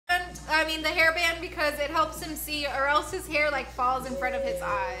I mean the hairband because it helps him see, or else his hair like falls in front of his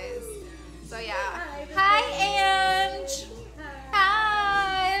eyes. So yeah. Hi, Ange.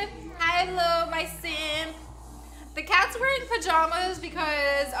 Hi. Hi, hello, my simp. The cat's wearing pajamas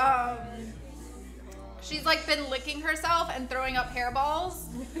because she's like been licking herself and throwing up hairballs.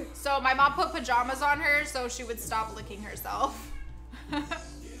 So my mom put pajamas on her so she would stop licking herself.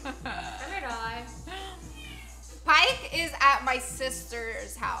 Pike is at my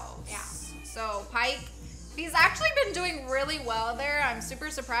sister's house. Yeah. So Pike, he's actually been doing really well there. I'm super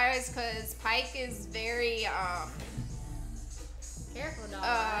surprised because Pike is very careful, dog.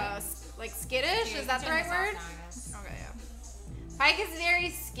 Right? Like skittish. Is that the right word? Okay, yeah. Pike is very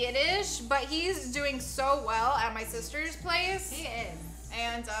skittish, but he's doing so well at my sister's place. He is.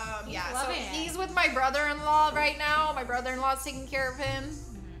 And yeah, so he's with my brother-in-law right now. My brother-in-law's taking care of him.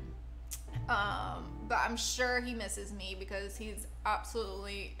 But I'm sure he misses me because he's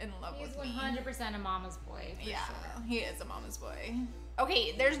absolutely in love with me. He's 100% a mama's boy. Yeah, sure. He is a mama's boy.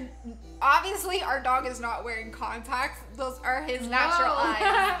 Okay, there's obviously our dog is not wearing contacts. Those are his natural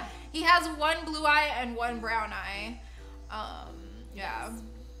eyes. He has one blue eye and one brown eye. Yeah.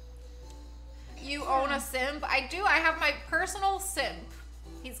 You own a simp? I do. I have my personal simp.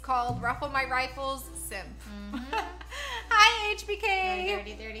 He's called Ruffle My Rifles Simp. Hi, HBK.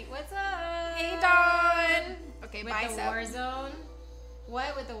 30. What's up? Hey, Dawn. Okay, with bicep. The war zone?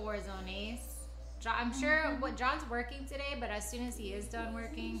 What with the war zone, Ace? I'm sure John's working today, but as soon as he is done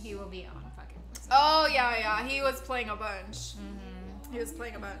working, he will be on fucking Warzone. Oh, yeah. He was playing a bunch. He was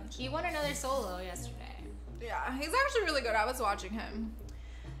playing a bunch. He won another solo yesterday. Yeah, he's actually really good. I was watching him.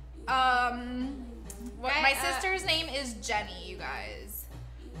 My sister's name is Jenny, you guys.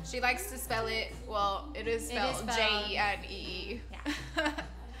 She likes to spell it, well, it is spelled Jenne. Yeah.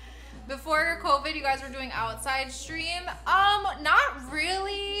 Before COVID, you guys were doing outside stream. Not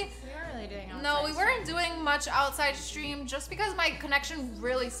really. We weren't really doing outside No, we weren't doing much outside stream just because my connection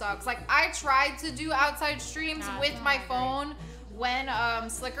really sucks. Like, I tried to do outside streams with my phone when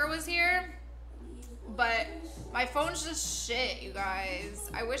Slicker was here, but my phone's just shit, you guys.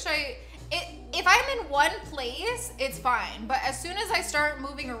 I wish if I'm in one place, it's fine. But as soon as I start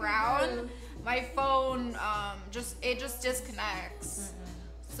moving around, my phone just disconnects.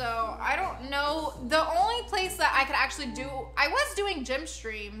 So I don't know. The only place that I could actually do, I was doing gym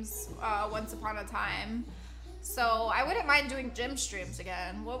streams once upon a time. So I wouldn't mind doing gym streams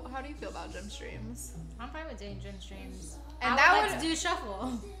again. How do you feel about gym streams? I'm fine with doing gym streams. And I would like to do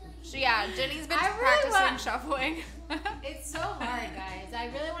shuffle. Yeah, Jenny's been practicing shuffling. It's so hard, guys. I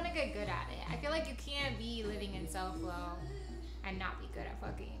really want to get good at it. I feel like you can't be living in self-flow and not be good at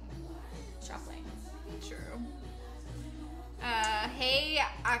fucking shuffling. True. Hey,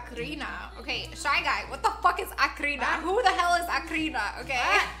 Akrina. Okay, Shy Guy, what the fuck is Akrina? Who the hell is Akrina?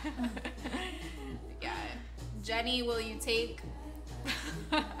 Okay. Yeah. Jenny, will you take...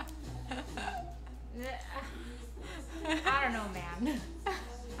 I don't know, man.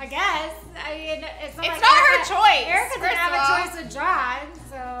 I guess. I mean, it's not her choice. Erica doesn't have a choice with John,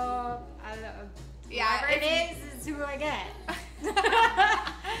 so I don't know. Yeah, whoever it is who I get.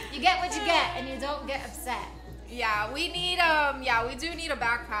 You get what you get, and you don't get upset. Yeah, we need we do need a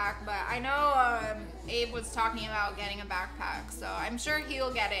backpack, but I know Abe was talking about getting a backpack, so I'm sure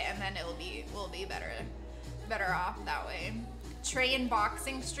he'll get it, and then we'll be better off that way. Train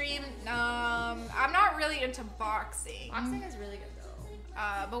boxing stream. I'm not really into boxing. Boxing is really good though.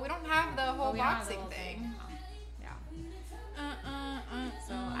 But we don't have the whole boxing thing. Yeah.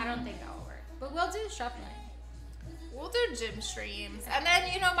 So I don't think that will work. But we'll do shuffling. We'll do gym streams, and then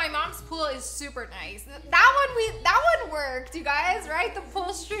my mom's pool is super nice. That one worked, you guys, right? The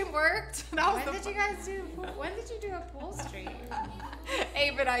pool stream worked. When did you do a pool stream?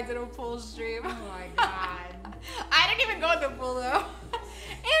 Abe and I did a pool stream. Oh my god. I didn't even go in the pool though.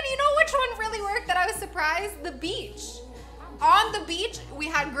 And you know which one really worked that I was surprised? The beach. On the beach, we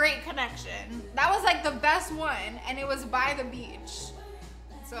had great connection. That was like the best one, and it was by the beach.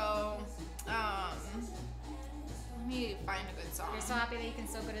 So, let me find a good song. You're so happy that you can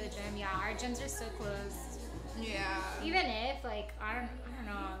still go to the gym. Yeah, our gyms are so closed. Yeah. Even if, like, I don't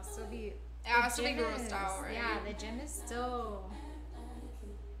know, still be... Yeah, still be grossed out, right? Yeah, the gym is still...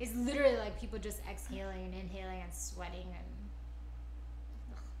 It's literally like people just exhaling and inhaling and sweating and...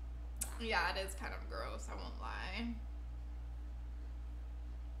 Yeah, it is kind of gross, I won't lie.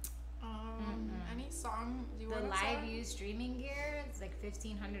 Any song do you want to live view streaming gear, it's like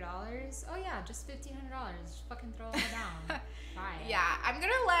 $1,500. Oh yeah, just $1,500. Just fucking throw it down. Buy it. Yeah, I'm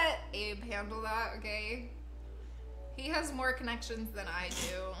gonna let Abe handle that, okay? He has more connections than I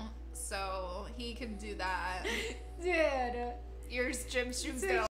do, so he can do that. Dude. Your gym stream's gonna